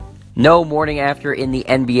No morning after in the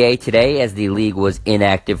NBA today as the league was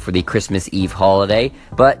inactive for the Christmas Eve holiday,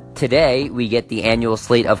 but today we get the annual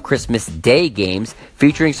slate of Christmas Day Games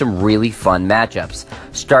featuring some really fun matchups.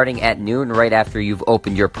 Starting at noon, right after you've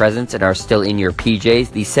opened your presents and are still in your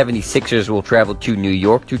PJs, the 76ers will travel to New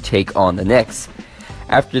York to take on the Knicks.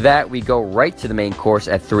 After that, we go right to the main course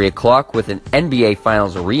at 3 o'clock with an NBA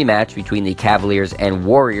Finals rematch between the Cavaliers and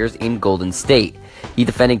Warriors in Golden State. The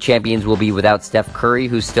defending champions will be without Steph Curry,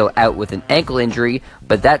 who's still out with an ankle injury,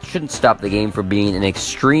 but that shouldn't stop the game from being an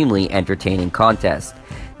extremely entertaining contest.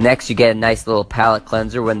 Next, you get a nice little palate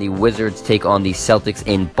cleanser when the Wizards take on the Celtics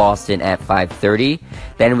in Boston at 5:30.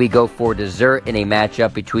 Then we go for dessert in a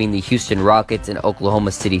matchup between the Houston Rockets and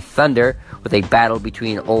Oklahoma City Thunder, with a battle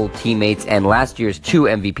between old teammates and last year's two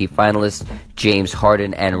MVP finalists, James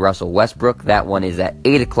Harden and Russell Westbrook. That one is at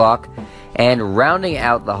 8 o'clock. And rounding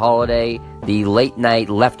out the holiday, the late night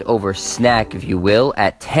leftover snack, if you will,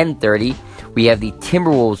 at 10:30, we have the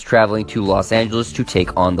Timberwolves traveling to Los Angeles to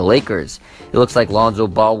take on the Lakers. It looks like Lonzo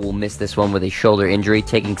Ball will miss this one with a shoulder injury,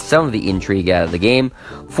 taking some of the intrigue out of the game.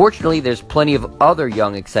 Fortunately, there's plenty of other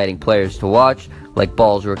young, exciting players to watch, like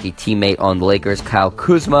Ball's rookie teammate on the Lakers, Kyle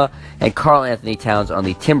Kuzma, and Karl Anthony Towns on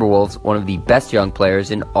the Timberwolves, one of the best young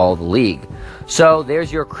players in all the league. So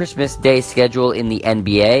there's your Christmas Day schedule in the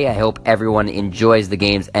NBA. I hope everyone enjoys the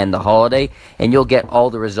games and the holiday, and you'll get all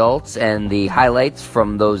the results and the highlights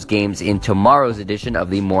from those games in tomorrow's edition of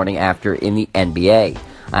the Morning After in the NBA.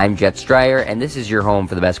 I'm Jet Stryer, and this is your home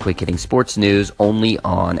for the best quick-hitting sports news only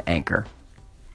on Anchor.